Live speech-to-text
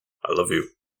I love you.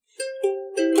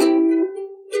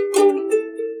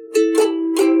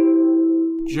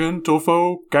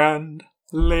 Gentlefolk and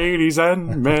ladies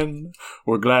and men,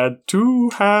 we're glad to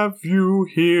have you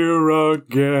here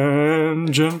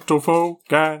again.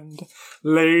 Gentlefolk and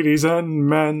ladies and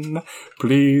men,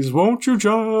 please won't you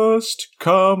just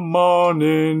come on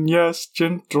in? Yes,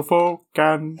 gentlefolk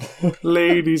and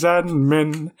ladies and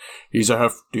men, he's a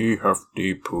hefty,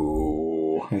 hefty poo.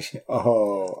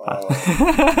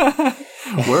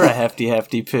 We're a hefty,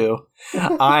 hefty poo.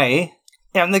 I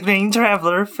am the Green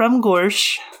Traveler from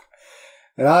Gorsh.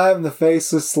 And I'm the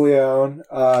Faceless Leon.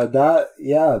 That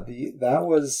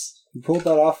was... You pulled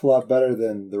that off a lot better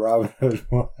than the Robin Hood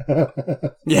one.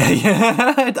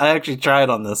 yeah. I actually tried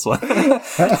on this one.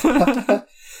 This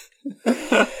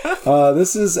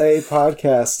is a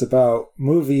podcast about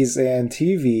movies and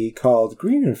TV called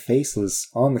Green and Faceless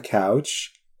on the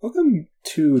Couch. Welcome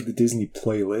to the Disney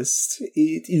playlist.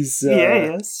 It is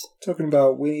yes. Talking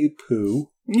about Winnie the Pooh.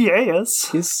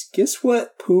 Yes. Guess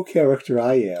what Pooh character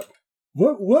I am?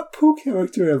 What Pooh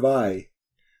character am I?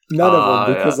 None of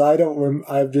them, because I don't.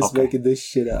 I'm just making this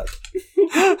shit up.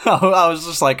 I was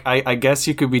just like, I guess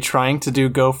you could be trying to do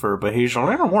Gopher, but he's a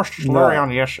little more slurry on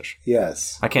the S's.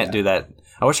 Yes. I can't do that.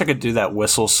 I wish I could do that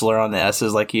whistle slur on the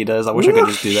S's like he does. I wish I could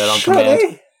just do that on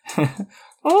command.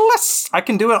 I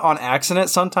can do it on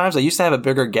accident sometimes. I used to have a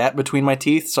bigger gap between my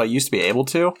teeth, so I used to be able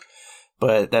to.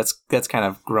 But that's kind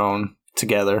of grown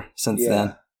together since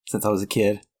then, since I was a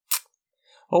kid.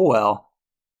 Oh well.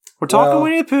 We're talking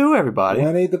Winnie the Pooh, everybody.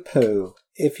 Winnie the Pooh.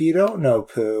 If you don't know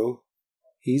Pooh,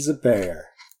 he's a bear.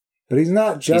 But he's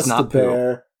not just a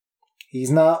bear. He's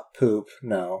not Poop,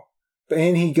 no.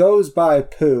 And he goes by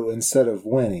Pooh instead of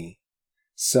Winnie.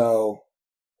 So,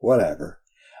 whatever.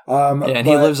 And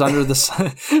he lives under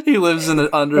the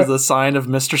under the sign of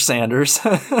Mr. Sanders.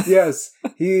 Yes,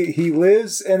 he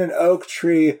lives in an oak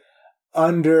tree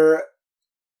under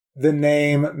the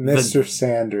name Mr.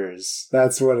 Sanders.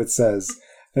 That's what it says.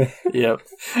 Yep.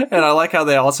 And I like how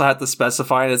they also have to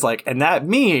specify it. It's like, and that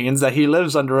means that he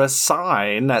lives under a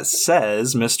sign that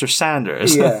says Mr.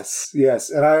 Sanders. Yes.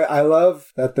 And I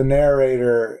love that the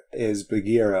narrator is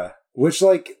Bagheera, which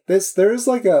there's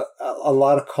like a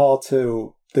lot of call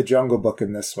to the Jungle Book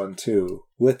in this one too,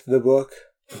 with the book.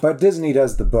 But Disney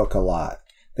does the book a lot.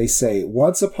 They say,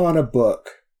 once upon a book,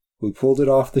 we pulled it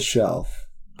off the shelf.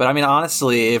 But I mean,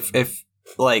 honestly, if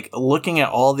like looking at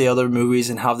all the other movies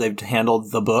and how they've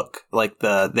handled the book, like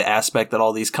the aspect that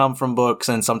all these come from books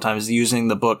and sometimes using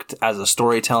the book as a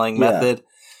storytelling method,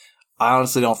 I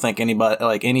honestly don't think anybody,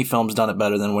 like any film's done it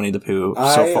better than Winnie the Pooh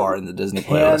so far in the Disney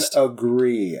playlist. I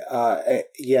agree.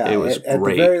 It was at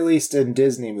great. the very least in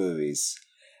Disney movies.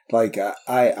 Like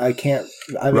I can't.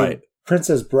 I mean,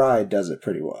 Princess Bride does it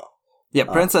pretty well. Yeah,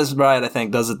 Princess Bride I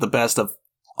think does it the best of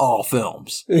all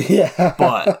films. Yeah,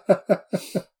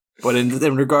 But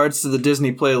in regards to the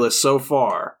Disney playlist so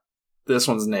far, this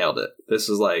one's nailed it. This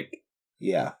is like...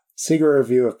 Yeah. Secret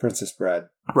review of Princess Bride.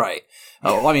 Right.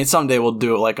 I mean, someday we'll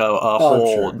do like a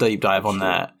whole deep dive on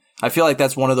that. I feel like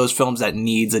that's one of those films that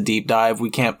needs a deep dive. We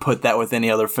can't put that with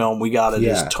any other film. We gotta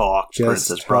just talk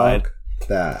Princess Bride.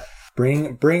 That.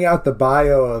 Bring out the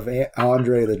bio of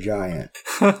Andre the Giant.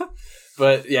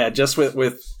 But yeah, just with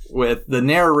the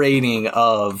narrating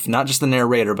of... Not just the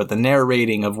narrator, but the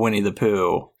narrating of Winnie the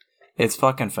Pooh. It's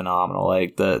fucking phenomenal.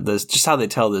 Like the just how they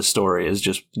tell this story is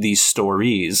just these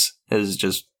stories is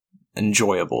just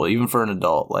enjoyable, even for an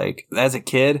adult. Like as a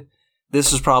kid,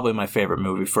 this is probably my favorite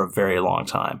movie for a very long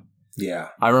time. Yeah,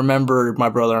 I remember my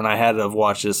brother and I had to have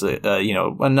watched this,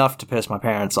 enough to piss my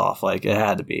parents off. Like it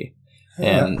had to be.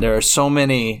 And there are so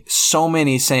many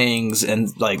sayings and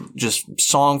like just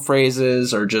song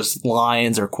phrases or just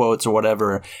lines or quotes or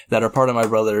whatever that are part of my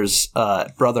brother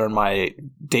and my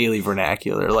daily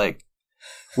vernacular. Like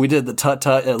we did the tut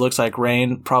tut, it looks like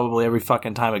rain probably every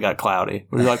fucking time it got cloudy.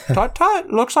 We were like, tut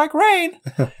tut, looks like rain.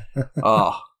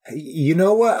 Oh. You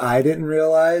know what I didn't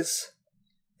realize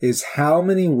is how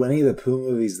many Winnie the Pooh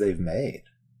movies they've made.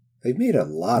 They've made a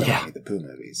lot of Winnie the Pooh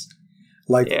movies.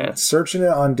 Searching it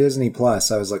on Disney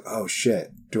Plus, I was like, oh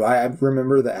shit, do I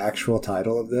remember the actual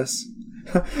title of this?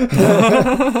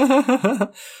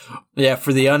 Yeah,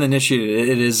 for the uninitiated,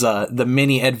 it is The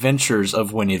Many Adventures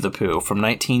of Winnie the Pooh from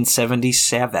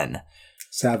 1977.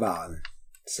 Savan.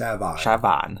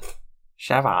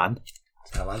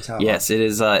 Yes, it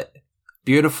is a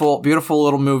beautiful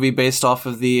little movie based off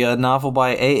of the novel by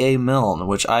A.A. Milne,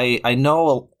 which I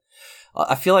know...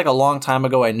 I feel like a long time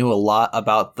ago I knew a lot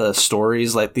about the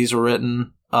stories like these were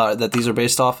written, that these are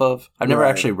based off of. I've never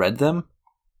actually read them,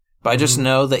 But I just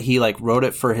know that he like wrote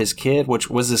it for his kid, which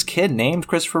was his kid named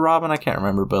Christopher Robin? I can't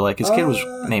remember, but like his kid was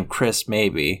named Chris,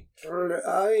 maybe.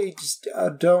 I just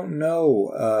don't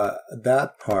know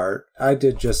that part. I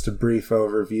did just a brief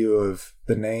overview of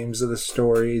the names of the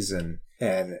stories and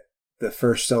the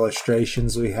first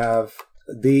illustrations we have.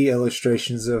 The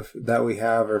illustrations that we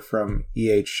have are from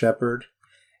E.H. Shepard,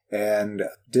 and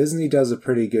Disney does a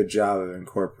pretty good job of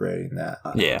incorporating that.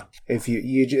 Yeah. If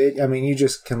you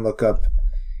just can look up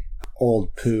old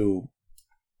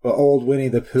Winnie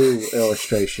the Pooh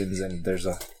illustrations, and there's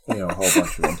a whole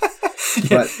bunch of them.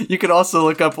 Yeah, but you could also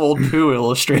look up old Pooh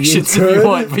illustrations if you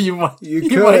want, but you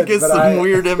might get some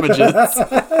weird images.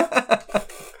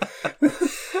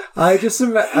 I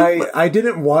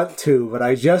didn't want to, but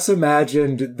I just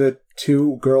imagined the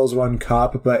Two Girls, One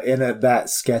Cup, but in that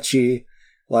sketchy,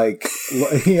 like,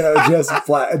 just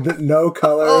flat, no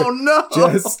color. Oh no!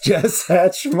 Just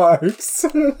hatch marks.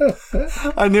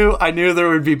 I knew there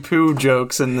would be Pooh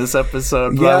jokes in this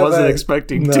episode, but I wasn't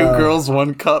expecting no. 2 Girls,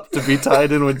 1 Cup to be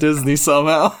tied in with Disney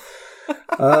somehow.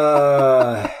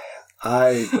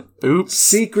 Oops.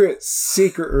 Secret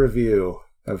review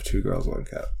of 2 Girls, 1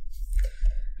 Cup.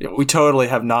 Yeah, we totally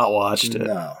have not watched it.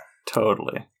 No.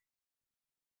 Totally.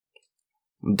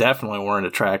 Definitely weren't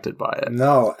attracted by it.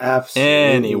 No, absolutely.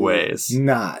 Anyways.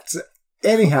 Not.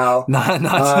 Anyhow.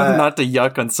 Not to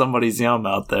yuck on somebody's yum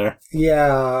out there.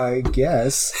 Yeah, I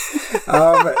guess.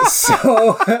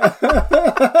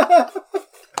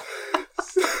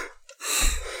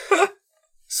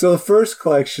 So the first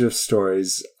collection of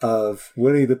stories of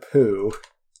Winnie the Pooh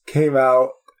came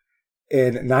out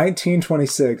in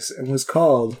 1926 and was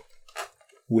called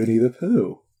Winnie the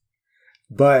Pooh.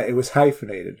 But it was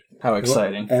hyphenated. How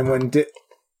exciting. And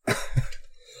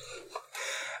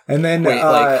and then... Wait,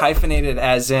 like hyphenated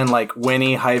as in like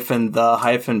Winnie -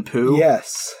 Pooh?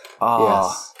 Yes. Oh,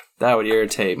 yes. That would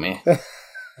irritate me.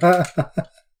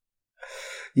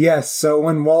 Yes, so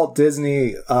when Walt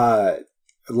Disney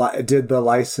did the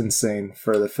licensing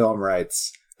for the film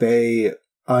rights, they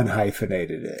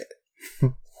unhyphenated it.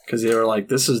 Because they were like,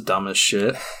 this is dumb as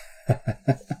shit.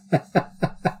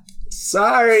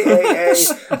 Sorry, A.A.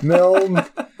 Milne.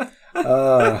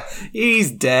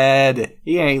 He's dead.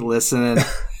 He ain't listening.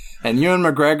 And Ewan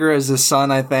McGregor is his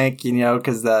son, I think,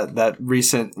 because that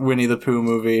recent Winnie the Pooh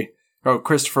movie. Oh,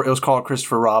 it was called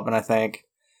Christopher Robin, I think.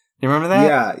 You remember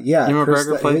that? Yeah. Ewan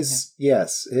McGregor played?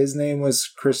 Yes, his name was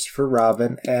Christopher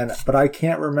Robin, but I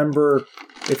can't remember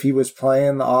if he was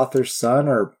playing the author's son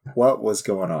or what was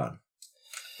going on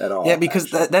at all. Yeah,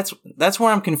 because that's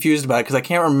where I'm confused about it, because I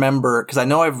can't remember, because I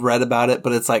know I've read about it,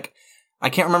 but it's like, I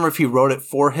can't remember if he wrote it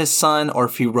for his son or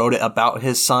if he wrote it about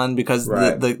his son, because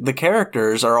right. the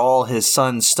characters are all his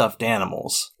son's stuffed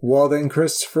animals. Well, then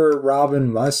Christopher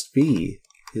Robin must be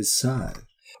his son.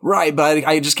 Right, but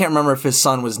I just can't remember if his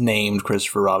son was named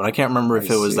Christopher Robin. I can't remember if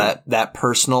it was that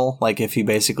personal, like if he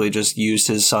basically just used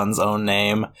his son's own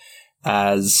name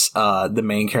as the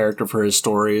main character for his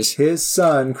stories. His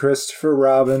son, Christopher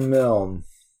Robin Milne.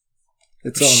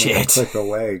 It's only a click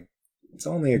away. It's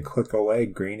only a click away,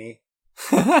 Greenie.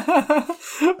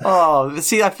 Oh,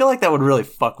 see, I feel like that would really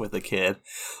fuck with a kid.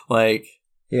 Like,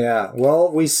 yeah,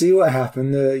 well, we see what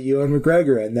happened to Ewan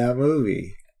McGregor in that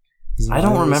movie. I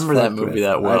don't remember that movie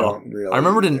that well. I don't really. I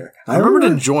remembered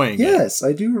enjoying it. Yes,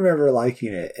 I do remember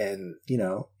liking it, and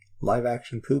live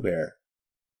action Pooh Bear.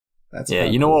 That's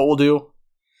you know what we'll do?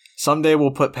 Someday we'll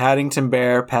put Paddington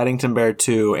Bear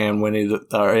 2, and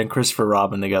and Christopher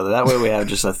Robin together. That way we have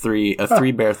just a three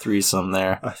bear threesome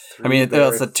there.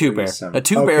 It's a 2 bear,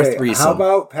 bear threesome.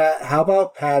 How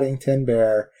about Paddington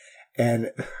Bear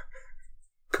and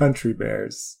Country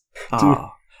Bears? Oh.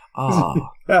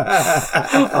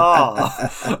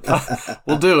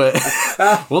 We'll do it.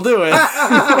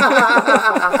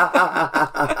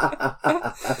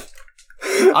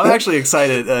 I'm actually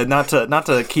excited, not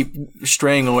to keep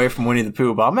straying away from Winnie the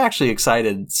Pooh, but I'm actually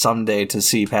excited someday to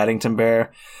see Paddington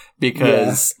Bear,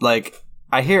 because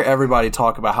I hear everybody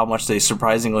talk about how much they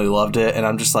surprisingly loved it, and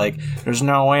I'm just like, there's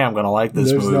no way I'm going to like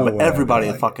this movie, but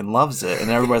everybody fucking loves it,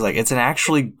 and everybody's like, it's an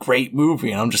actually great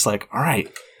movie, and I'm just like, all right,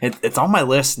 it's on my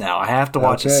list now. I have to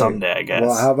watch it someday, I guess.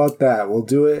 Well, how about that? We'll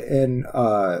do it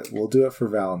we'll do it for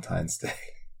Valentine's Day.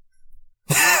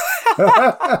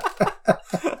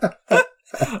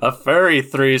 A furry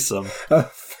threesome.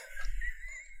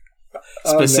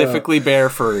 Specifically bear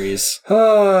furries.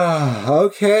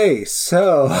 Okay,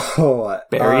 so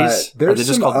berries? There's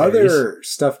some other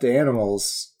stuffed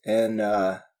animals and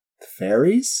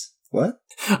fairies? What?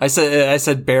 I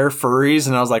said bear furries,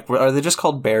 and I was like, are they just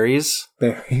called berries?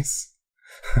 Berries.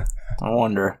 I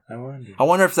wonder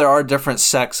if there are different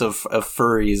sects of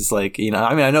furries. Like, you know,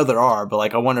 I mean, I know there are, but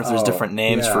like, I wonder if there's different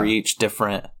names for each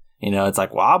different. You know, it's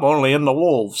like, well, I'm only into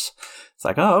wolves. It's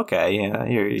like, oh, okay, yeah,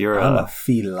 you're I'm a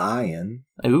feline.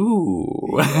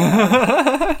 Ooh.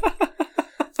 Yeah.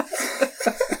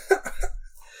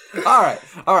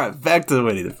 All right. Back to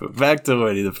Winnie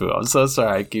the Pooh. I'm so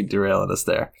sorry I keep derailing us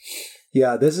there.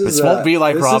 Yeah, this won't be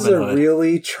like Robin Hood. This is a Hood.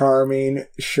 really charming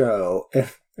show. And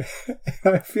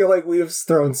I feel like we have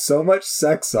thrown so much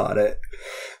sex on it.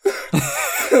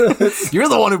 You're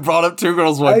the one who brought up Two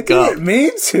Girls, One Cup. I didn't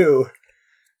mean to.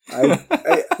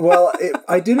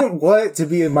 I didn't want it to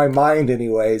be in my mind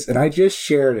anyways, and I just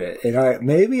shared it. And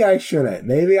maybe I shouldn't.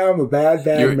 Maybe I'm a bad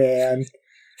man.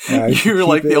 You're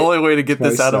like, the only way to get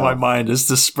this out of my mind is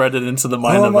to spread it into the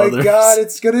mind of others. Oh my god,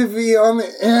 it's gonna be on the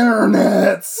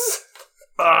internet.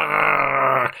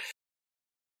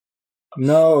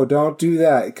 No, don't do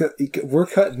that. We're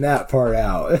cutting that part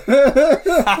out.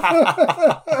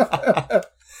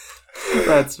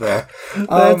 That's fair.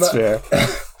 That's fair.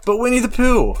 But Winnie the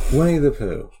Pooh. Winnie the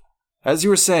Pooh. As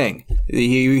you were saying,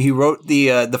 he wrote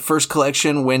the first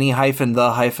collection,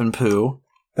 Winnie-the-Pooh.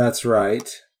 That's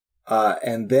right.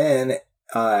 And then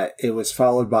it was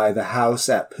followed by The House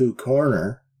at Pooh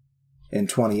Corner in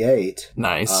 28.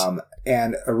 Nice.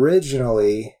 And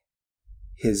originally,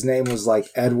 his name was like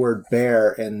Edward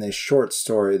Bear in this short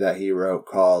story that he wrote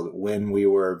called When We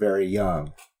Were Very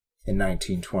Young in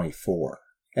 1924.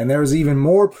 And there was even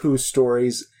more Pooh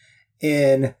stories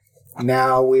in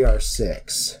Now We Are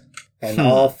Six. And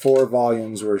all 4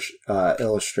 volumes were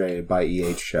illustrated by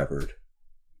E.H. Shepard.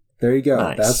 There you go.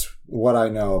 Nice. That's what I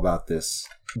know about this.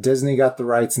 Disney got the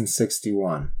rights in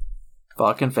 1961.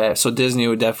 Fucking fast. So Disney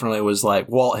was like,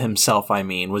 Walt himself,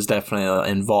 was definitely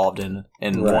involved in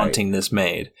wanting this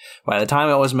made. By the time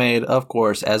it was made, of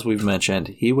course, as we've mentioned,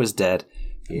 he was dead.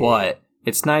 Yeah. But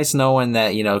it's nice knowing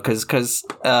that, you know, because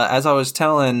as I was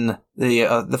telling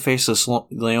the Faceless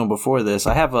Leon before this,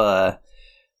 I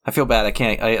feel bad.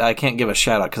 I can't give a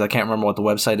shout out because I can't remember what the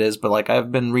website is, but like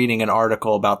I've been reading an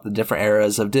article about the different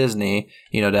eras of Disney,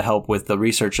 you know, to help with the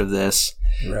research of this.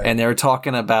 Right. And they were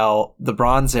talking about the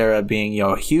Bronze Era being, you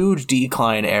know, a huge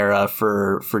decline era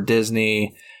for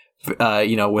Disney.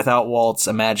 You know, without Walt's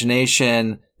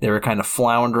imagination, they were kind of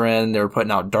floundering. They were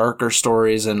putting out darker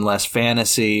stories and less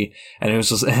fantasy. And it was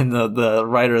just, and the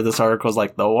writer of this article was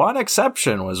like, the one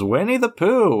exception was Winnie the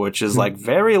Pooh, which is like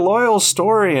very loyal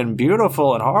story and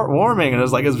beautiful and heartwarming. And it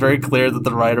was like, it's very clear that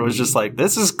the writer was just like,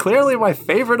 this is clearly my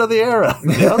favorite of the era.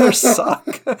 The others suck.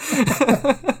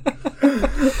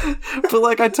 But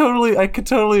like, I could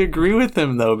totally agree with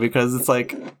him though, because it's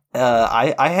like,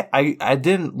 I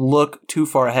didn't look too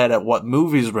far ahead at what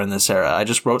movies were in this era. I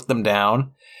just wrote them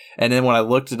down. And then when I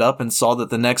looked it up and saw that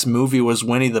the next movie was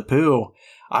Winnie the Pooh,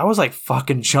 I was like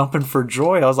fucking jumping for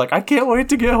joy. I was like, I can't wait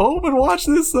to get home and watch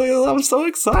this thing. I'm so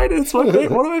excited. It's one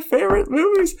of my favorite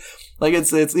movies. Like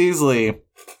it's easily,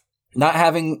 not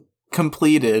having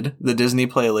completed the Disney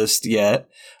playlist yet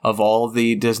of all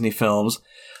the Disney films,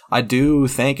 I do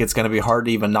think it's going to be hard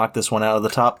to even knock this one out of the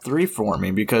top 3 for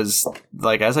me because,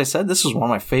 like, as I said, this was one of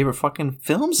my favorite fucking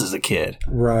films as a kid.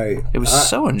 Right. It was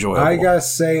so enjoyable. I gotta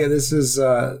say, this is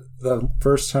the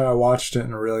first time I watched it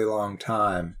in a really long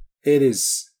time. It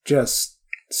is just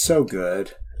so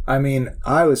good. I mean,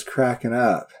 I was cracking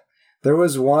up. There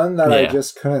was one that I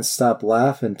just couldn't stop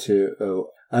laughing to.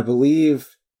 Oh, I believe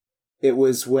it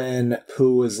was when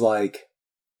Pooh was like,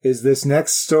 is this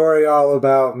next story all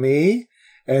about me?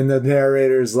 And the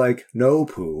narrator's like, no,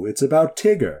 Pooh, it's about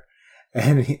Tigger.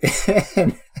 And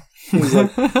he's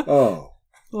like, oh.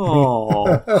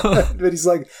 Oh. But he's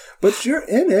like, but you're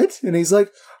in it. And he's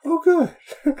like, oh, good.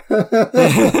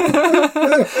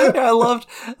 Yeah, I loved,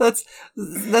 that's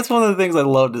one of the things I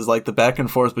loved is like the back and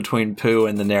forth between Pooh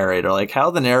and the narrator. Like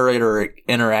how the narrator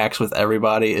interacts with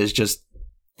everybody is just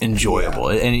enjoyable.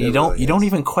 And you don't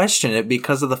even question it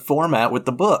because of the format with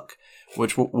the book,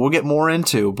 which we'll get more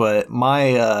into. But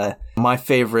my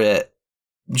favorite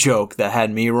joke that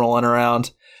had me rolling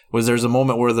around was there's a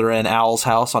moment where they're in Owl's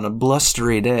house on a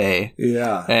blustery day.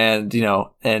 Yeah. And, you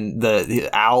know, and the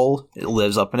owl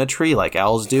lives up in a tree like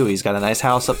owls do. He's got a nice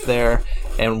house up there.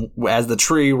 And as the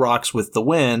tree rocks with the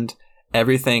wind,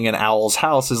 everything in Owl's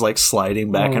house is like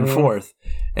sliding back and forth.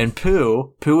 And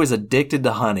Pooh is addicted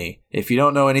to honey. If you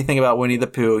don't know anything about Winnie the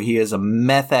Pooh, he is a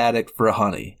meth addict for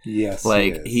honey. Yes.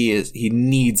 Like he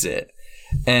needs it.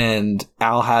 And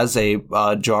Owl has a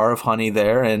jar of honey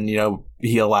there, and you know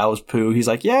he allows Pooh. He's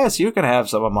like, "Yes, you can have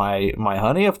some of my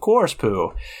honey, of course,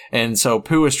 Pooh." And so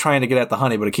Pooh is trying to get at the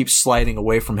honey, but it keeps sliding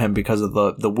away from him because of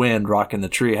the wind rocking the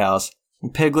treehouse.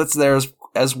 Piglet's there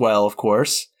as well, of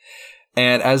course.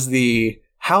 And as the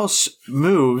house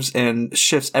moves and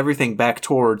shifts everything back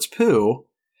towards Pooh,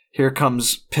 here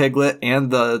comes Piglet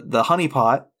and the honey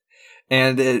pot.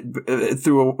 And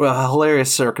through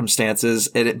hilarious circumstances,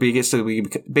 it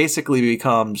basically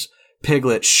becomes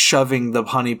Piglet shoving the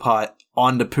honey pot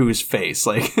onto Pooh's face,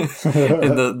 like,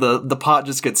 and the pot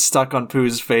just gets stuck on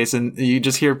Pooh's face, and you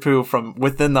just hear Pooh from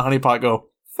within the honey pot go,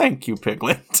 "Thank you,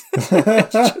 Piglet."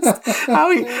 Just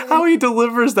how he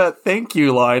delivers that thank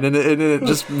you line, and it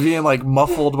just being like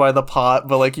muffled by the pot,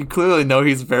 but like you clearly know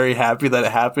he's very happy that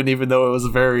it happened, even though it was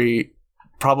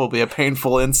probably a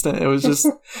painful instant. It was just,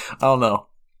 I don't know.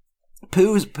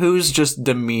 Pooh's just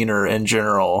demeanor in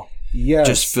general. Yes.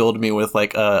 Just filled me with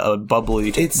like a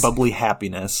bubbly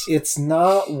happiness. It's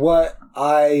not what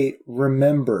I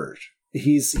remembered.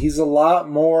 He's a lot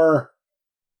more.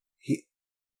 He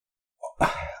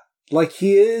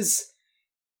is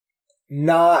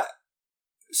not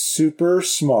super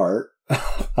smart,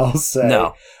 I'll say.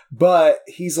 No. But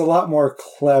he's a lot more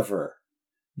clever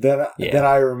than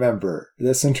I remember.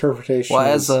 This interpretation.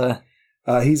 Well,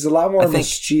 he's a lot more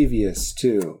mischievous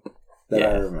too than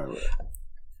I remember.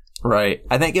 Right.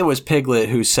 I think it was Piglet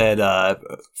who said,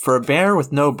 for a bear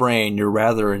with no brain, you're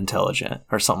rather intelligent,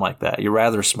 or something like that. You're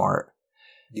rather smart.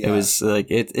 Yeah. It was like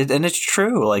and it's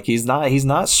true. Like he's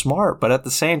not smart, but at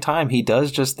the same time, he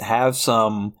does just have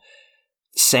some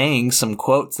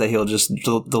quotes that he'll just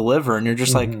deliver, and you're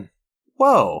just like,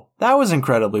 whoa, that was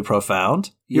incredibly profound.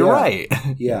 You're right.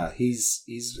 Yeah, he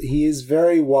is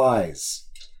very wise.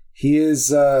 He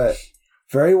is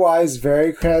very wise,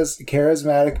 very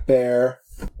charismatic bear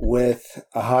with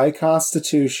a high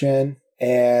constitution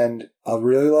and a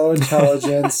really low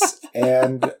intelligence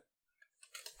and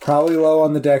probably low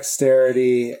on the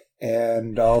dexterity,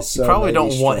 and also you probably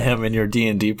don't want him in your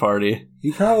D&D party.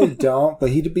 You probably don't,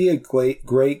 but he'd be a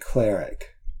great cleric.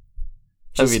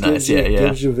 That'd be nice, yeah.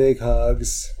 Gives you big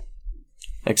hugs.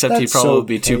 Except he'd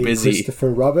probably be too busy.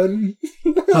 Christopher Robin.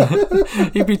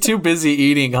 He'd be too busy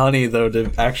eating honey, though,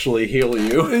 to actually heal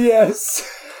you. Yes.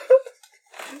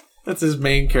 That's his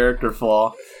main character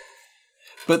flaw.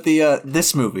 But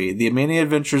this movie, The Amazing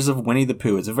Adventures of Winnie the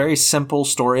Pooh, it's a very simple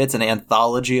story. It's an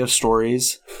anthology of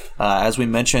stories. As we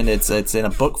mentioned, it's in a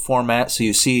book format, so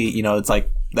you see, it's like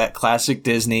that classic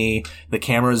Disney. The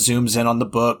camera zooms in on the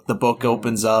book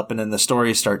opens up, and then the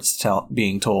story starts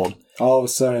being told. All of a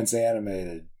sudden, it's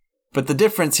animated. But the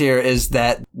difference here is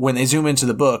that when they zoom into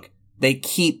the book, they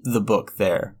keep the book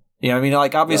there. You know what I mean?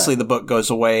 Like, obviously the book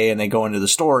goes away and they go into the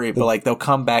story, but like they'll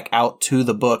come back out to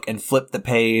the book and flip the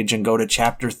page and go to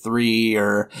chapter 3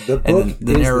 or the book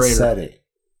the narrator. The setting.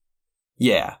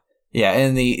 Yeah. Yeah.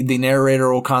 And the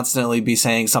narrator will constantly be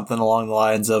saying something along the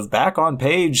lines of back on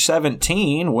page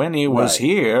 17 when he was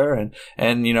here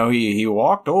and he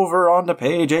walked over onto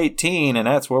page 18 and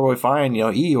that's where we find,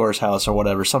 Eeyore's house or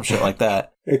whatever, some shit like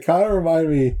that. It kind of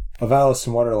reminded me of Alice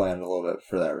in Wonderland a little bit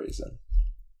for that reason.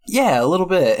 Yeah, a little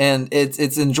bit. And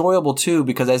it's enjoyable, too,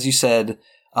 because as you said,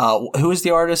 who is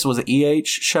the artist? Was it E.H.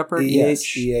 Shepard?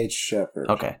 Yes, E.H. Shepard.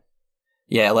 Okay.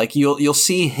 Yeah, like you'll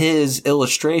see his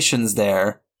illustrations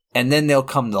there, and then they'll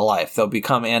come to life. They'll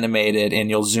become animated,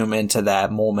 and you'll zoom into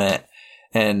that moment.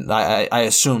 And I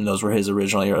assume those were his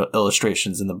original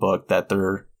illustrations in the book that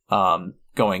they're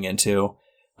going into.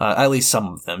 At least some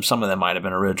of them. Some of them might have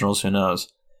been originals, who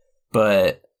knows.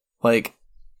 But, like...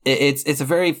 It's a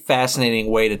very fascinating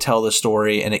way to tell the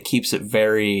story, and it keeps it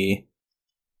very,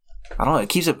 I don't know, it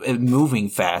keeps it moving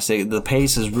fast. The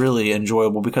pace is really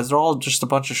enjoyable because they're all just a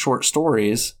bunch of short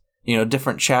stories,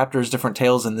 different chapters, different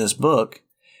tales in this book.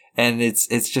 And it's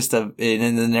just and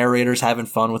the narrator's having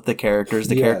fun with the characters.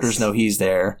 The characters know he's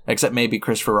there, except maybe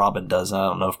Christopher Robin does. I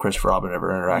don't know if Christopher Robin ever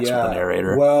interacts with the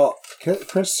narrator. Well,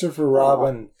 Christopher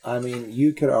Robin, I mean,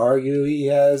 you could argue he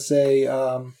has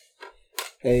a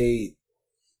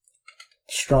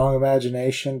strong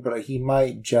imagination, but he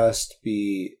might just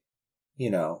be, he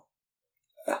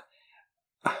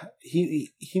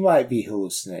might be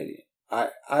hallucinating. I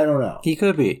don't know. He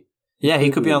could be. Yeah,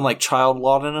 he could be on like child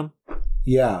laudanum.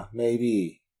 Yeah,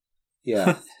 maybe.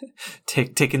 Yeah.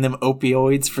 Taking them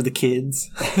opioids for the kids.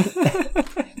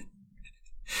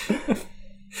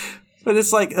 But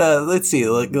it's like, let's see,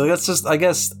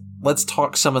 let's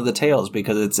talk some of the tales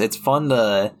because it's fun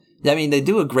to. I mean, they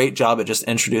do a great job at just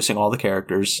introducing all the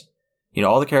characters.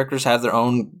 All the characters have their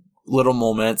own little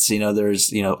moments.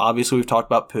 There's, obviously we've talked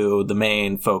about Pooh, the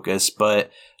main focus,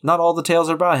 but not all the tales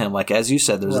are about him. Like, as you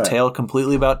said, there's a tale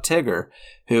completely about Tigger,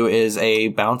 who is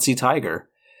a bouncy tiger.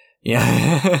 Yeah.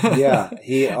 Yeah.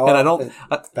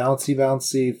 Bouncy,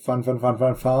 fun.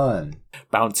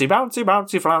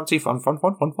 Bouncy, flouncy,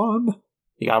 fun.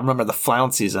 You gotta remember the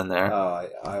flouncies in there. Oh,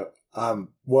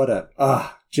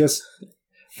 Just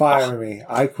fire me.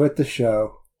 I quit the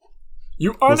show.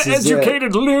 You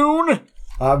uneducated loon!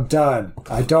 I'm done.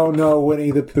 I don't know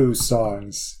Winnie the Pooh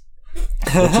songs,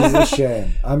 which is a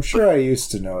shame. I'm sure I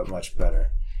used to know it much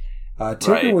better.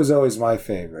 Tigger was always my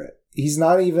favorite. He's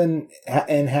not even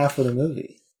in half of the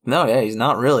movie. No, yeah, he's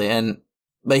not really.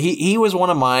 But he was one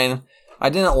of mine. I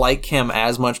didn't like him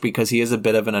as much because he is a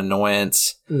bit of an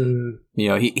annoyance. You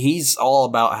know, he's all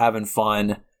about having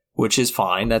fun, which is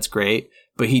fine. That's great.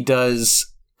 But he does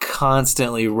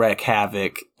constantly wreak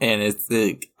havoc, and I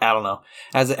don't know.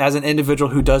 As an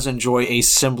individual who does enjoy a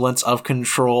semblance of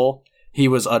control, he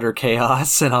was utter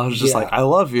chaos, and I was just like, I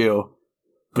love you,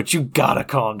 but you gotta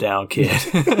calm down, kid.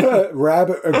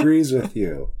 Rabbit agrees with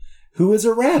you. Who is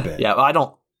a rabbit? Yeah, I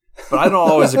don't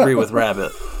always agree with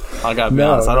Rabbit. I gotta be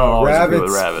honest. I don't always agree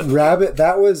with Rabbit. Rabbit,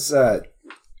 that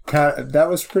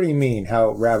was pretty mean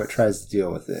how Rabbit tries to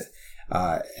deal with it.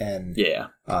 But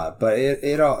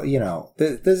it all, you know,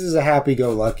 this is a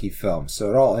happy-go-lucky film, so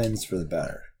it all ends for the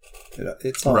better.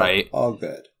 It's all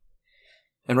good.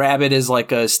 And Rabbit is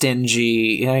like a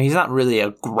stingy, you know, he's not really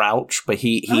a grouch, but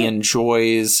he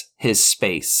enjoys his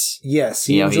space. Yes,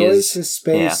 he enjoys his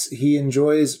space. Yeah. He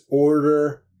enjoys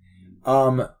order.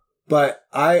 But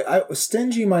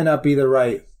stingy might not be the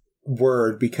right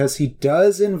word, because he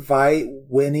does invite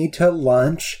Winnie to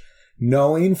lunch,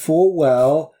 knowing full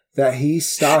well that he's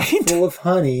stocked full of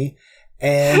honey,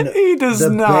 and he does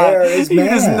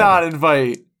not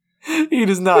invite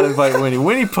Winnie.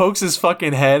 Winnie pokes his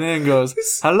fucking head in and goes,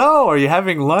 "Hello, are you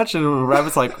having lunch?" And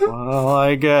Rabbit's like, "Well,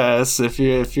 I guess if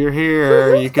you're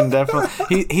here, you can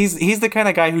definitely." He's the kind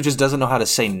of guy who just doesn't know how to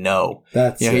say no.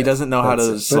 He doesn't know how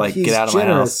to get out of my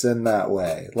house. He's generous in that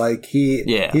way. Like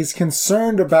he's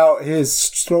concerned about his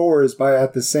stores, but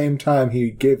at the same time,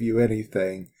 he'd give you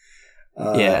anything.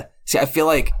 See, I feel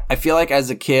like as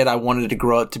a kid, I wanted to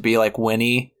grow up to be like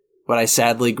Winnie, but I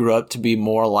sadly grew up to be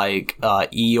more like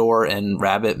Eeyore and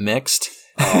Rabbit mixed.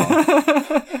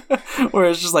 Where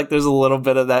it's just like there's a little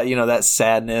bit of that, you know, that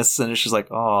sadness, and it's just like,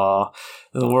 oh,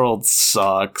 the world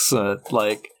sucks. But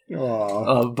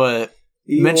Eeyore's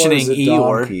mentioning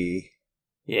Eeyore, donkey.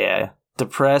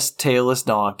 Depressed, tailless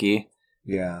donkey.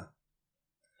 Yeah,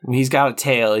 he's got a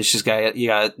tail. He's just got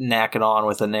to knack it on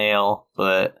with a nail,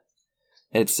 but.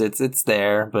 It's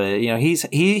there, but you know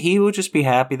he would just be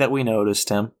happy that we noticed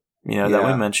him, you know, that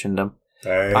we mentioned him.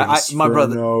 Thanks my for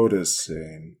brother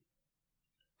noticing.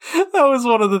 That was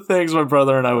one of the things my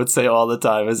brother and I would say all the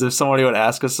time. Is if somebody would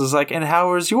ask us, "It's like, and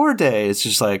how was your day?" It's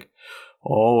just like,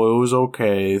 "Oh, it was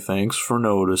okay. Thanks for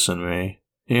noticing me."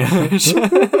 Yeah, it's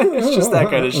just that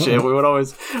kind of shit. We would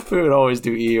always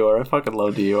do Eeyore. I fucking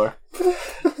loved Eeyore.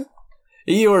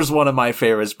 Eeyore's one of my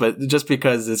favorites, but just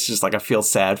because it's just like I feel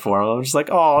sad for him. I'm just like,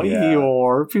 oh,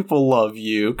 Eeyore, people love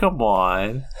you. Come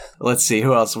on. Let's see,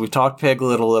 who else? We talked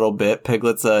Piglet a little bit.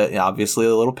 Piglet's obviously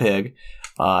a little pig.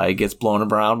 He gets blown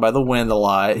around by the wind a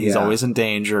lot. He's always in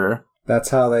danger. That's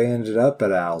how they ended up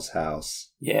at Al's house.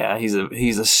 Yeah, he's a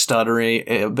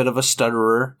a bit of a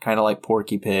stutterer, kind of like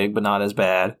Porky Pig, but not as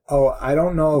bad. Oh, I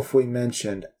don't know if we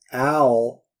mentioned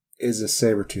Al is a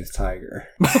saber-toothed tiger.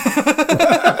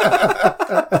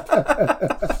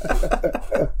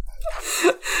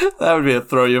 That would be a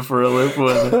throw you for a loop,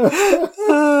 wouldn't it?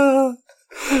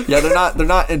 Yeah, they're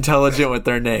not intelligent with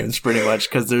their names, pretty much,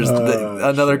 because there's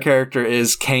another character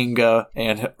is Kanga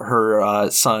and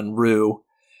her son Roo,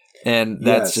 and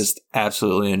that's just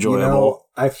absolutely enjoyable. You know,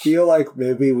 I feel like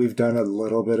maybe we've done a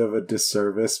little bit of a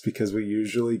disservice because we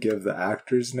usually give the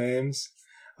actors' names.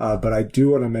 But I do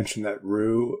want to mention that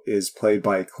Roo is played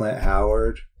by Clint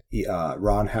Howard,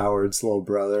 Ron Howard's little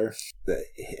brother,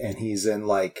 and he's in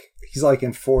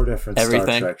 4 different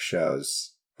Star Trek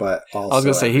shows. But also, I was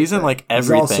gonna say he's in like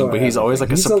everything, but he's always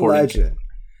like a supporting. He's a legend.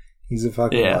 He's a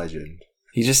fucking legend.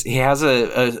 He has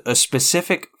a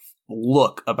specific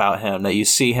look about him that you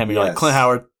see him, and you're like, Clint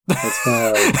Howard. That's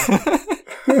Clint Howard.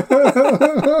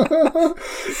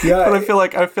 But I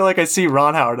feel like I see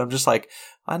Ron Howard. I'm just like,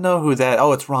 I know who that.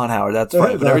 Oh, it's Ron Howard. That's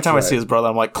right. But every time I see his brother,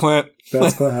 I'm like, Clint.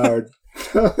 That's Clint Howard.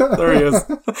 There he is.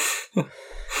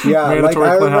 Yeah, like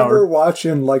I remember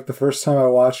watching the first time I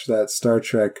watched that Star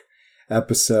Trek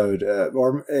episode,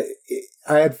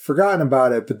 I had forgotten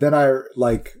about it, but then I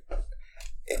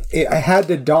had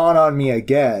to dawn on me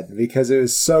again because it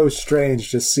was so strange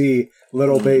to see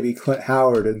little baby Clint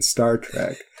Howard in Star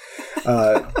Trek.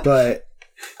 But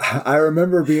I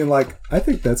remember being like, I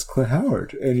think that's Clint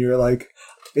Howard. And you're like,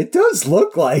 it does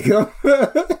look like him.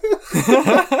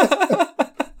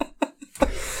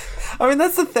 I mean,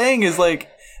 that's the thing is like,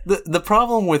 the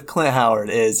problem with Clint Howard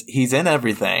is he's in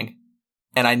everything.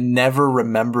 and I never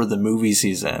remember the movies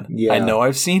he's in. Yeah. I know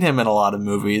I've seen him in a lot of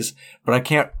movies, but I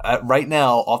can't right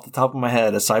now off the top of my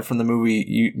head. Aside from the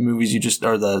movies you just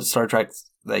or the Star Trek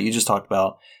that you just talked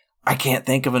about, I can't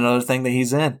think of another thing that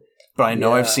he's in. But I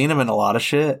know I've seen him in a lot of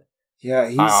shit. Yeah,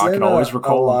 he's in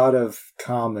a lot of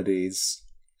comedies,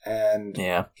 and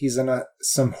he's in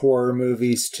some horror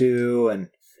movies too, and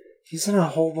he's in a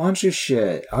whole bunch of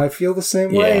shit. I feel the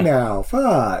same way now.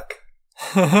 Fuck.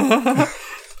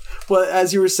 Well,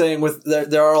 as you were saying,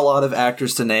 there are a lot of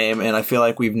actors to name, and I feel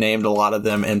like we've named a lot of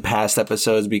them in past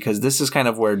episodes because this is kind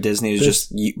of where Disney is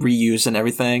just reusing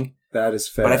everything. That is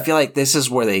fair. But I feel like this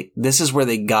is where they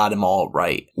got him all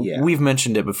right. Yeah. We've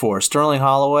mentioned it before. Sterling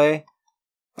Holloway.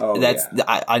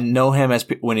 I know him as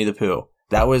Winnie the Pooh.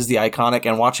 That was the iconic,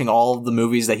 and watching all of the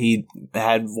movies that he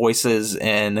had voices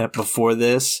in before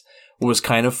this was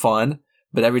kind of fun.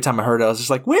 But every time I heard it, I was just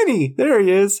like, Winnie, there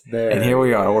he is. And here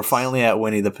we are. We're finally at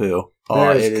Winnie the Pooh.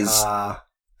 It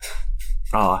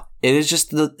is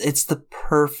just it's the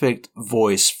perfect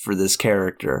voice for this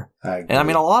character. And I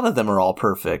mean, a lot of them are all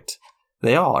perfect.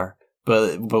 They are.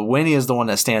 But Winnie is the one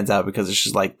that stands out because it's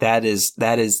just like, that is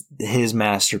his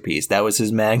masterpiece. That was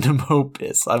his magnum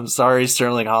opus. I'm sorry,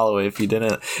 Sterling Holloway, if you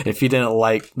didn't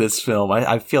like this film.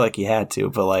 I feel like he had to,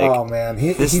 but like, oh man,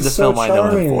 this is the so film I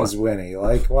know him for. As Winnie,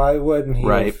 like, why wouldn't he?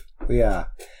 Right? Yeah,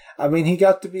 I mean, he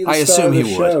got to be the star of the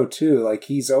show too. Like,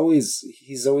 he's always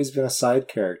been a side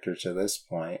character to this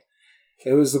point.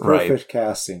 It was the perfect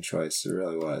casting choice. It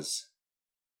really was.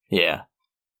 Yeah.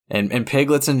 And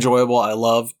Piglet's enjoyable. I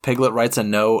love Piglet writes a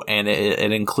note, and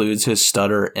it includes his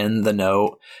stutter in the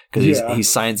note because he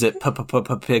signs it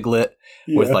Piglet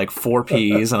with like 4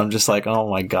 P's, and I'm just like, oh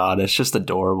my god, it's just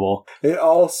adorable. It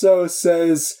also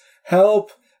says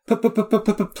help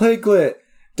Piglet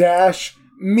dash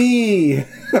me.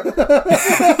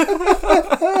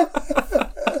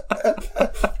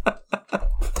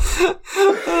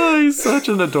 Oh, he's such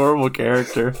an adorable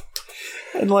character,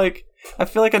 and like, I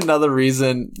feel like another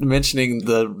reason, mentioning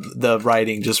the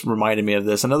writing just reminded me of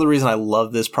this. Another reason I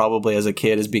love this probably as a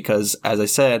kid is because, as I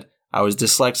said, I was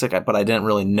dyslexic, but I didn't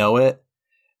really know it.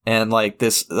 And like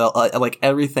like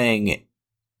everything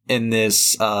in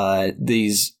this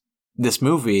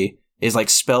movie is like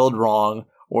spelled wrong,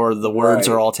 or the words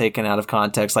are all taken out of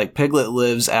context. Like Piglet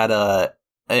lives in a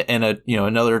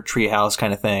another treehouse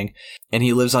kind of thing, and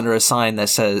he lives under a sign that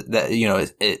says that,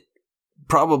 it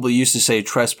probably used to say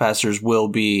trespassers will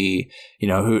be,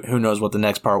 who knows what the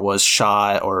next part was,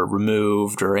 shot or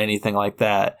removed or anything like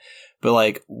that. But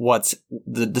like, what's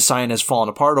the sign has fallen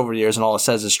apart over the years, and all it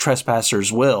says is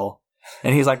trespassers will.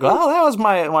 And he's like, well, that was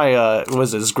my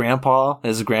was it his grandpa,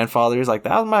 his grandfather? He's like,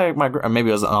 that was my or maybe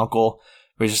it was an uncle.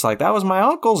 But he's just like, that was my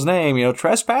uncle's name,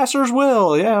 trespassers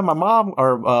will. Yeah, my mom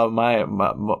or my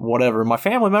whatever, my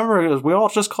family member, we all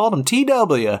just called him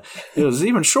TW. It was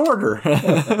even shorter.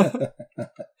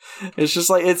 It's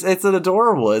just like, it's an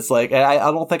adorable. It's like,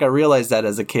 I don't think I realized that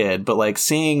as a kid, but like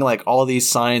seeing like all these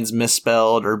signs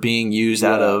misspelled or being used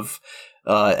out of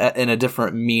in a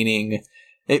different meaning.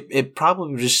 It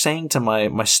probably was just saying to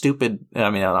my stupid, I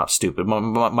mean, not stupid,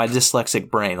 my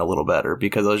dyslexic brain a little better,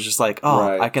 because I was just like,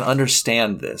 I can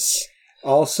understand this.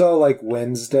 Also, like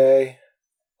Wednesday,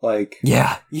 like...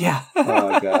 Yeah.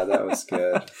 Oh, God, that was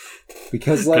good.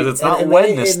 Because, like... it's not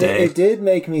Wednesday. It did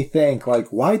make me think, like,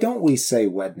 why don't we say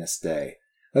Wednesday?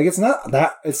 Like, it's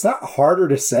not harder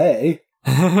to say.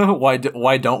 Why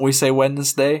don't we say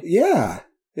Wednesday? Yeah.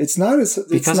 It's not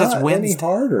any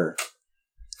harder.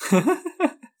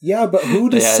 Yeah, but who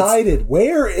decided?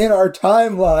 Where in our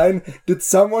timeline did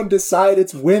someone decide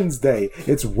it's Wednesday?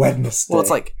 It's Wednesday. Well,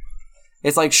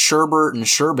 it's like sherbet and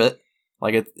sherbet.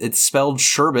 Like it's spelled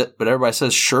sherbet, but everybody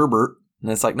says sherbet,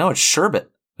 and it's like, no, it's sherbet.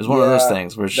 It's one of those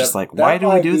things where it's just like, why do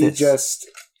we do this?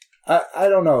 I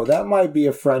don't know. That might be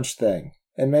a French thing,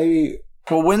 and maybe.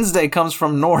 Well, Wednesday comes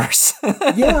from Norse.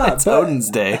 Yeah, it's Odin's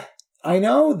day. I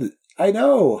know,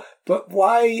 but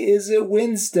why is it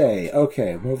Wednesday?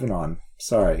 Okay, moving on.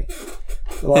 Sorry.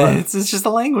 It's just a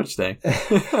language thing.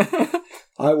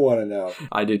 I want to know.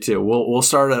 I do too. We'll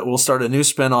start a new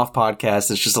spin-off podcast.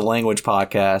 It's just a language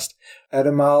podcast.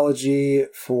 Etymology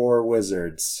for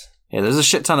wizards. Yeah, there's a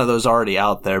shit ton of those already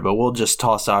out there, but we'll just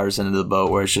toss ours into the boat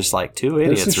where it's just like 2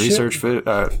 idiots research food.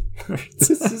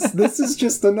 This is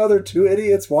just another 2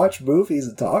 idiots watch movies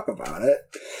and talk about it.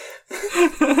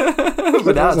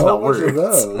 But now it's about words. Of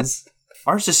those.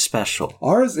 Ours is special.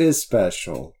 Ours is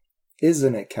special.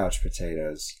 Isn't it, Couch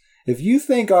Potatoes? If you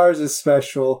think ours is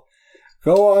special,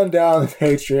 go on down to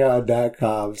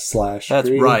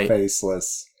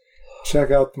patreon.com/Faceless. Check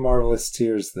out the marvelous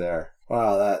tiers there.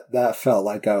 Wow, that felt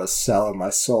like I was selling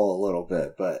my soul a little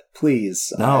bit, but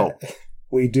please, No.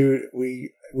 we do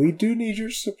need your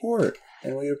support,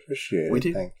 and we appreciate it. We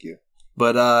do. Thank you.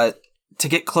 But to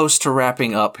get close to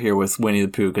wrapping up here with Winnie the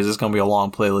Pooh, because it's going to be a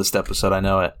long playlist episode, I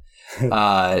know it.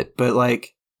 But like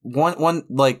one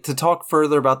like to talk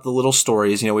further about the little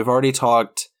stories. You know, we've already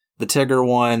talked the Tigger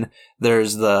one.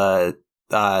 There's there's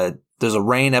a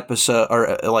rain episode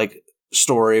or like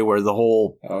story where the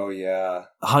whole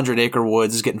 100 Acre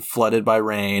Woods is getting flooded by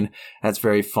rain. That's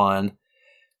very fun.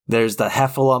 There's the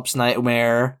Heffalumps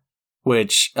Nightmare,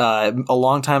 which a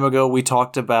long time ago we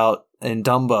talked about in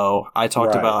Dumbo. I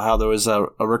talked about how there was a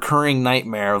recurring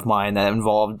nightmare of mine that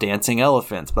involved dancing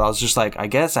elephants, but I was just like, I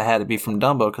guess I had to be from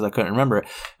Dumbo because I couldn't remember it.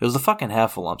 It was the fucking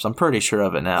Heffalumps. I'm pretty sure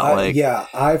of it now.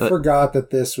 I forgot that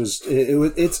this was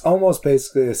it's almost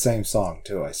basically the same song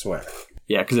too, I swear.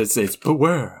 Yeah, because it's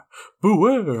beware,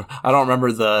 beware. I don't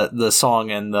remember the song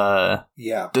in the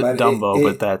Dumbo,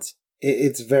 but that's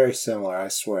it's very similar, I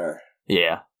swear.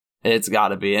 Yeah, it's got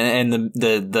to be, and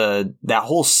the that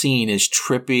whole scene is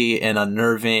trippy and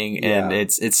unnerving, and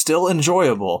it's still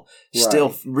enjoyable,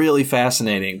 still really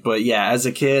fascinating. But yeah, as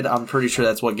a kid, I'm pretty sure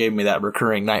that's what gave me that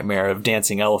recurring nightmare of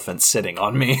dancing elephants sitting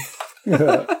on me.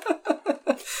 Because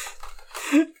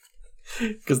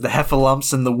the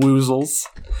Heffalumps and the Woozles.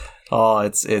 Oh,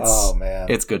 it's man,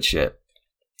 it's good shit.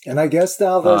 And I guess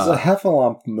now there's a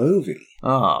Heffalump movie.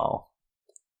 Oh,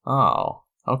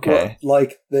 okay. Well,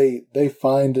 like they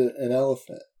find an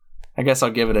elephant. I guess I'll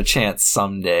give it a chance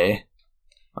someday.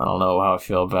 I don't know how I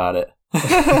feel about it.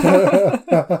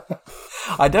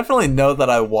 I definitely know that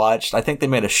I think they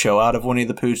made a show out of Winnie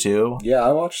the Pooh too. Yeah,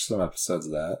 I watched some episodes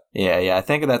of that. Yeah, I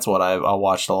think that's what I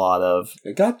watched a lot of.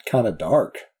 It got kind of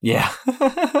dark. Yeah.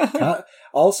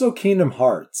 Also, Kingdom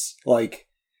Hearts. Like,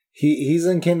 he's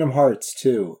in Kingdom Hearts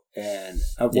too. And,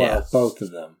 both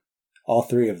of them. All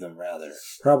three of them, rather.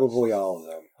 Probably all of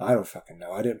them. I don't fucking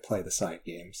know. I didn't play the side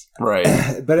games. Right.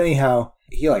 But anyhow,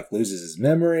 he, like, loses his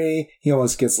memory. He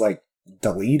almost gets, like,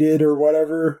 deleted or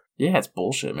whatever. Yeah, it's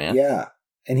bullshit, man. Yeah.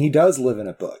 And he does live in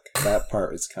a book. That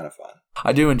part is kind of fun.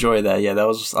 I do enjoy that. Yeah, I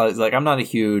was like,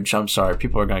 I'm sorry,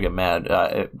 people are going to get mad,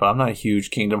 but I'm not a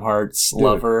huge Kingdom Hearts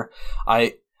lover.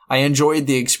 I enjoyed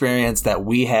the experience that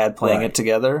we had playing it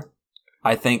together.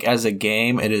 I think as a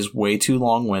game, it is way too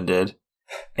long-winded.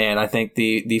 And I think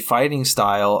the fighting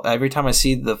style, every time I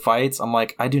see the fights, I'm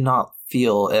like, I do not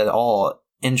feel at all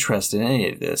interested in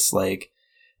any of this. Like,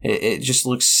 it just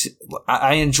looks...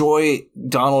 I enjoy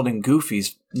Donald and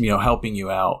Goofy's, helping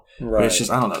you out. Right. But it's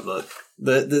just, I don't know,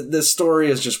 the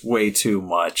story is just way too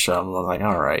much. I'm like,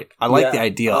 all right. I like the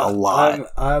idea a lot.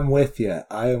 I'm with you.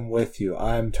 I am with you.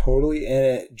 I'm totally in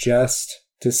it just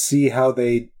to see how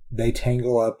they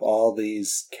tangle up all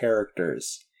these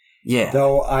characters. Yeah.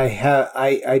 Though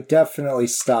I definitely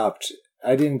stopped.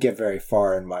 I didn't get very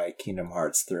far in my Kingdom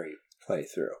Hearts 3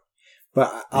 playthrough.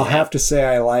 But I'll have to say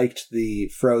I liked the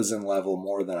Frozen level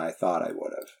more than I thought I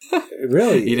would have.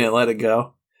 Really. You didn't let it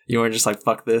go? You weren't just like,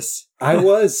 fuck this? I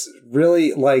was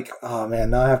really like, oh man,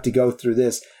 now I have to go through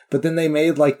this. But then they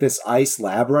made like this ice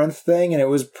labyrinth thing, and it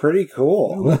was pretty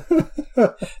cool.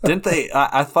 Didn't they?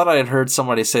 I thought I had heard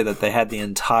somebody say that they had the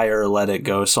entire "Let It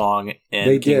Go" song in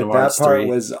they Kingdom did. Hearts that part 3.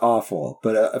 was awful,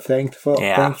 but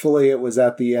thankfully it was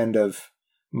at the end of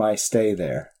my stay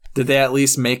there. Did they at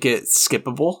least make it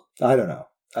skippable? I don't know.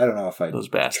 If I those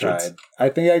bastards. tried. I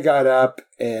think I got up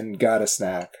and got a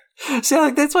snack. See,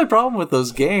 like that's my problem with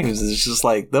those games. It's just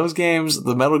like those games,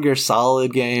 the Metal Gear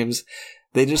Solid games.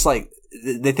 They just like.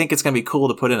 They think it's going to be cool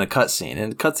to put in a cutscene.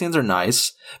 And cutscenes are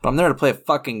nice, but I'm there to play a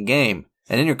fucking game.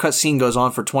 And then your cutscene goes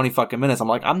on for 20 fucking minutes. I'm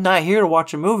like, I'm not here to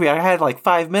watch a movie. I had like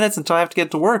 5 minutes until I have to get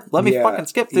to work. Let me fucking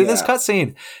skip through this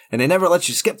cutscene. And they never let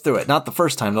you skip through it. Not the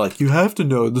first time. They're like, you have to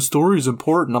know the story's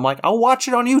important. I'm like, I'll watch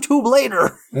it on YouTube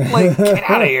later. Like, get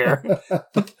out of here.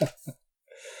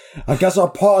 I guess I'll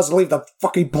pause and leave the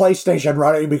fucking PlayStation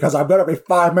running because I'm going to be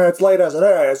 5 minutes late as it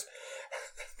is.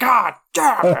 God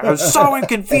damn, I was so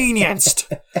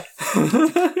inconvenienced.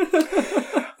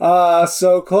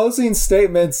 So closing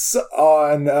statements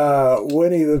on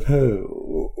Winnie the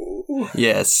Pooh.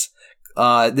 Yes.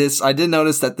 I did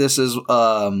notice that this is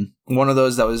one of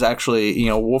those that was actually,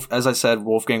 as I said,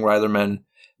 Wolfgang Reitherman,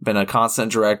 been a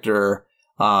constant director.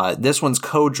 This one's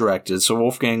co-directed, so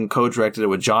Wolfgang co-directed it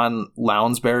with John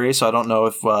Lounsbury, so I don't know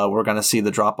if we're going to see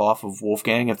the drop-off of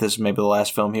Wolfgang, if this is maybe the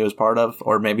last film he was part of,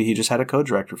 or maybe he just had a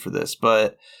co-director for this,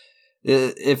 but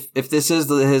if this is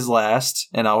his last,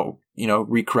 and I'll,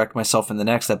 recorrect myself in the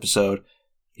next episode,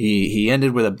 he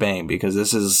ended with a bang, because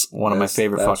this is one of my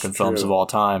favorite fucking films of all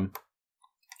time.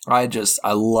 I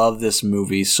love this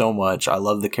movie so much. I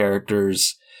love the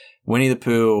characters. Winnie the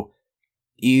Pooh,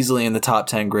 easily in the top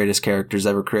 10 greatest characters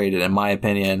ever created, in my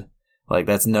opinion. Like,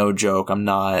 that's no joke. I'm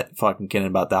not fucking kidding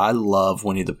about that. I love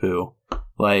Winnie the Pooh.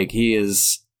 Like, he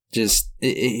is just,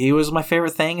 he was my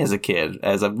favorite thing as a kid,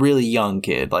 as a really young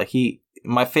kid. Like,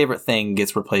 my favorite thing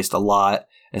gets replaced a lot,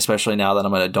 especially now that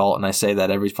I'm an adult and I say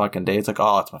that every fucking day. It's like,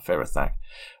 oh, it's my favorite thing.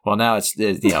 Well, now it's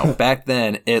you know, back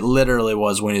then it literally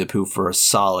was Winnie the Pooh for a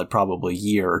solid probably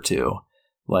year or two.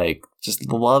 Like,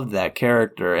 just loved that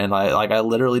character, and I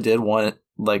literally did want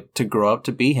like to grow up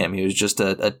to be him. He was just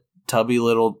a tubby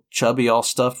little chubby, all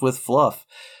stuffed with fluff.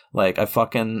 Like,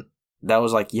 that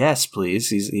was like, yes, please.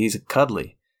 He's a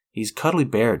cuddly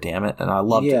bear, damn it, and I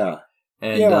loved it.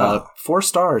 And 4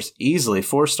 stars, easily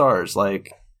 4 stars.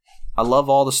 Like, I love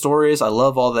all the stories. I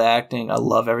love all the acting. I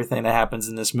love everything that happens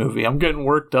in this movie. I'm getting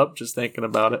worked up just thinking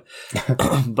about it.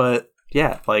 But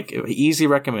yeah, like, easy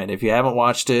recommend. If you haven't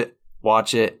watched it,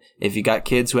 watch it. If you got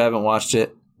kids who haven't watched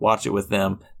it, watch it with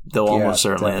them. They'll almost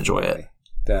certainly enjoy it.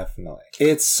 Definitely.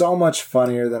 It's so much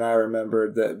funnier than I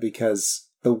remembered, that because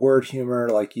the word humor,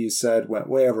 like you said, went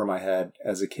way over my head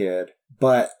as a kid.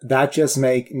 But that just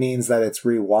means that it's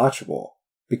rewatchable,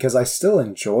 because I still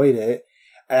enjoyed it.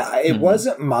 It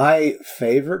wasn't my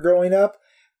favorite growing up,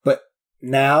 but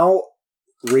now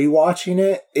rewatching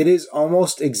it, it is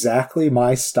almost exactly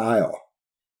my style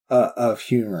of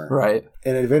humor. Right.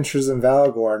 In Adventures in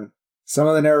Valagorn, some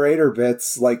of the narrator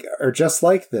bits are just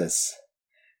like this.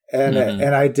 And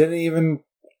and I didn't even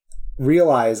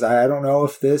realize, I don't know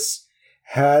if this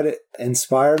had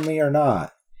inspired me or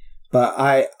not. But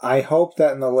I hope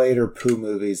that in the later Pooh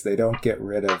movies, they don't get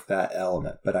rid of that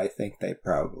element. But I think they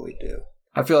probably do.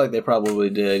 I feel like they probably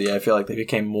did. Yeah, I feel like they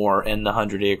became more in the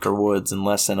 100 Acre Woods and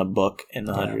less in a book in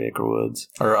the 100 Acre Woods.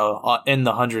 Or in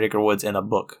the 100 Acre Woods in a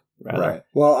book, rather. Right.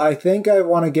 Well, I think I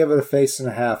want to give it a face and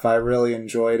a half. I really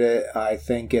enjoyed it. I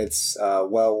think it's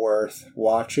well worth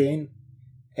watching.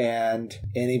 And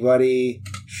anybody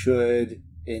should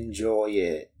enjoy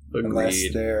it. Agreed.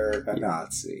 Unless they're a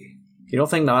Nazi. You don't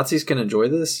think Nazis can enjoy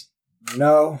this?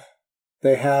 No.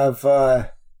 They have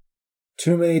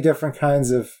too many different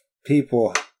kinds of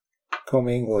people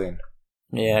commingling.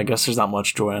 Yeah, I guess there's not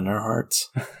much joy in their hearts.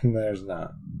 There's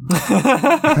not.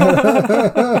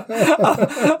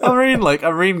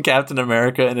 I'm reading Captain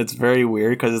America, and it's very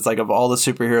weird because it's like, of all the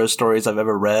superhero stories I've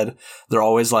ever read, they're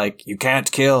always like, you can't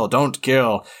kill, don't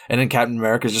kill, and then Captain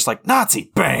America's just like,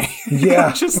 Nazi, bang.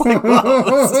 Yeah. Just like, wow,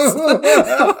 this is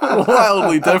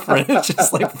wildly different. It's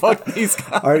just like, fuck these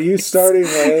guys. Are you starting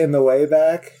way in the way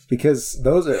back? Because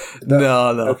those are no.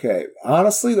 Okay,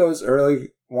 honestly, those early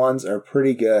ones are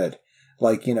pretty good.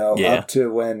 Like, up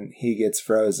to when he gets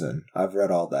frozen. I've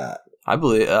read all that. I'll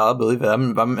believe it.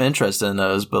 I'm interested in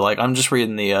those, but like, I'm just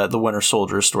reading the Winter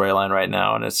Soldier storyline right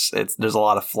now, and it's there's a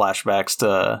lot of flashbacks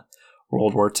to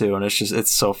World War II, and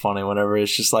it's so funny whenever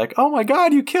it's just like, oh my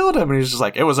god, you killed him, and he's just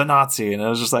like, it was a Nazi, and I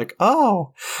was just like,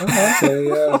 oh, okay,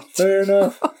 yeah, fair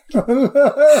enough.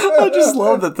 I just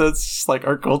love that that's just like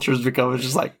our culture has become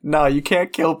just like, no, you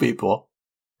can't kill people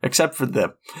except for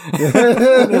them.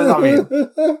 I mean.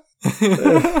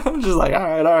 I'm just like,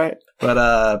 all right.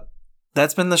 But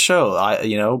that's been the show.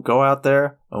 Go out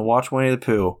there and watch Winnie the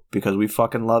Pooh, because we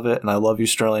fucking love it, and I love you,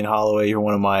 Sterling Holloway. You're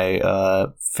one of my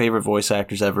favorite voice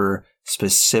actors ever,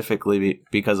 specifically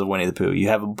because of Winnie the Pooh. You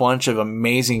have a bunch of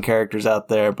amazing characters out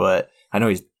there, but I know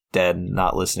he's dead and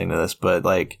not listening to this, but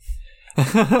like,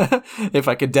 if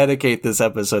I could dedicate this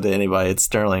episode to anybody, it's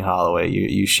Sterling Holloway.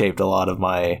 You shaped a lot of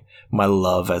my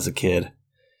love as a kid.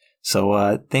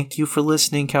 So thank you for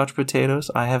listening, Couch Potatoes.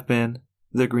 I have been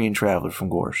the Green Traveler from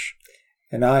Gorsh.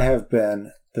 And I have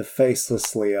been the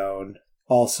Faceless Leone,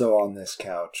 also on this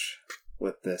couch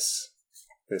with this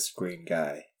green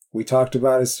guy. We talked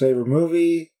about his favorite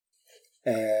movie,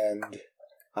 and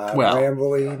I'm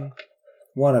rambling.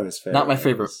 One of his favorite. Not my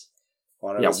favorite.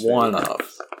 One of his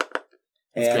favorites.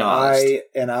 It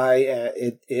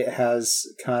has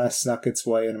kind of snuck its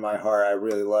way into my heart. I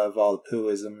really love all the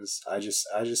Poohisms. I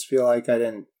just feel like I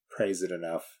didn't praise it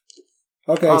enough.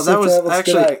 Okay, that was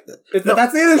actually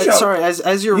that's the end of the show. Sorry,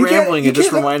 as you're rambling, it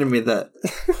just reminded me that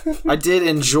I did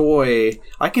enjoy.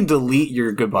 I can delete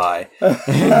your goodbye, but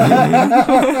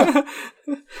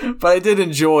I did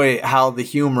enjoy how the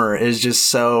humor is just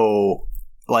so.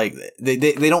 Like, they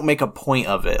don't make a point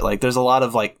of it. Like, there's a lot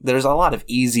of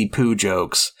easy Pooh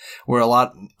jokes where a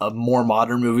lot of more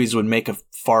modern movies would make a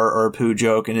fart or a Pooh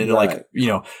joke, and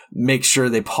it'll make sure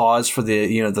they pause for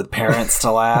the parents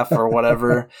to laugh or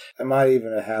whatever. It might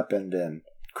even have happened in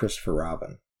Christopher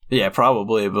Robin. Yeah,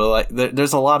 probably. But like,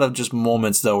 there's a lot of just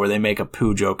moments though where they make a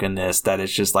Pooh joke in this that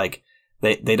it's just like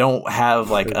they don't have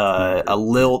like a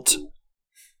lilt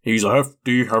He's a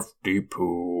hefty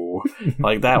poo.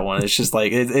 Like that one. It's just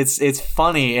like, it's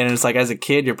funny. And it's like, as a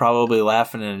kid, you're probably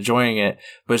laughing and enjoying it.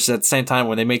 But just at the same time,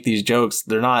 when they make these jokes,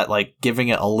 they're not like giving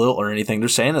it a lilt or anything. They're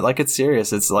saying it like it's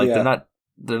serious. It's like,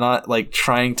 they're not like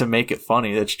trying to make it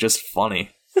funny. It's just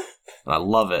funny. And I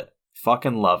love it.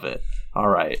 Fucking love it. All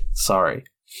right. Sorry.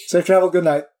 Safe travel. Good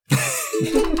night.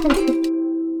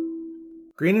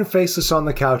 Green and Faceless on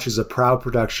the Couch is a proud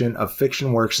production of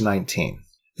Fiction Works 19.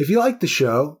 If you like the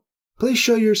show, please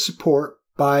show your support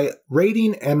by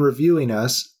rating and reviewing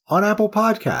us on Apple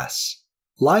Podcasts.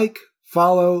 Like,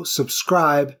 follow,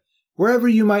 subscribe, wherever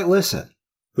you might listen.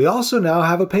 We also now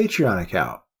have a Patreon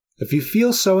account. If you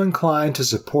feel so inclined to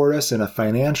support us in a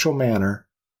financial manner,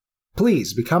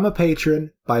 please become a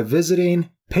patron by visiting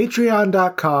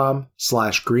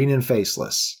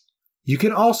patreon.com/greenandfaceless. You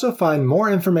can also find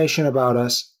more information about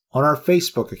us on our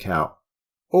Facebook account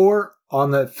or on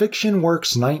the Fiction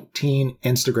Works 19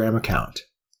 Instagram account.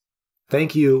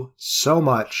 Thank you so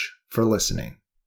much for listening.